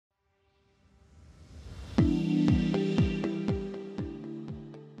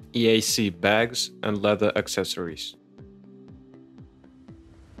EAC bags and leather accessories.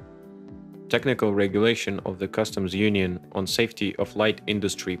 Technical regulation of the Customs Union on safety of light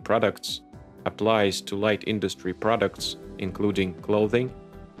industry products applies to light industry products including clothing,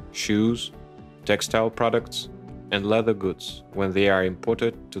 shoes, textile products, and leather goods when they are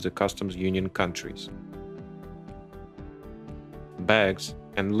imported to the Customs Union countries. Bags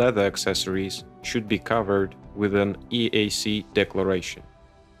and leather accessories should be covered with an EAC declaration.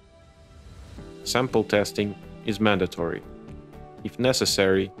 Sample testing is mandatory. If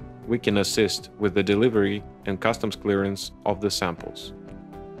necessary, we can assist with the delivery and customs clearance of the samples.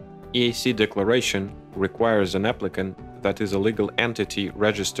 EAC declaration requires an applicant that is a legal entity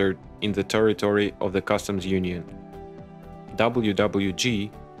registered in the territory of the Customs Union. WWG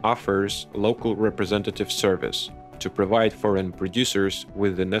offers local representative service to provide foreign producers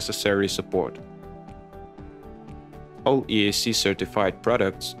with the necessary support. All EAC certified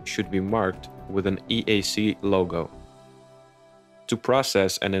products should be marked with an EAC logo. To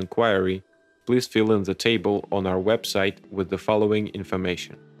process an inquiry, please fill in the table on our website with the following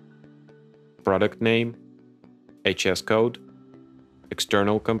information: product name, HS code,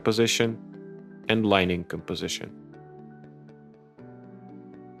 external composition, and lining composition.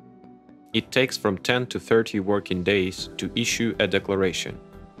 It takes from 10 to 30 working days to issue a declaration.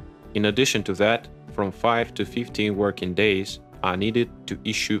 In addition to that, from 5 to 15 working days are needed to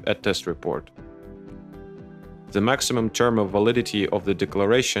issue a test report. The maximum term of validity of the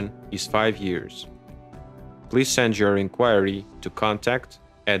declaration is 5 years. Please send your inquiry to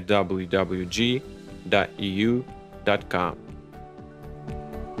contact@wwg.eu.com.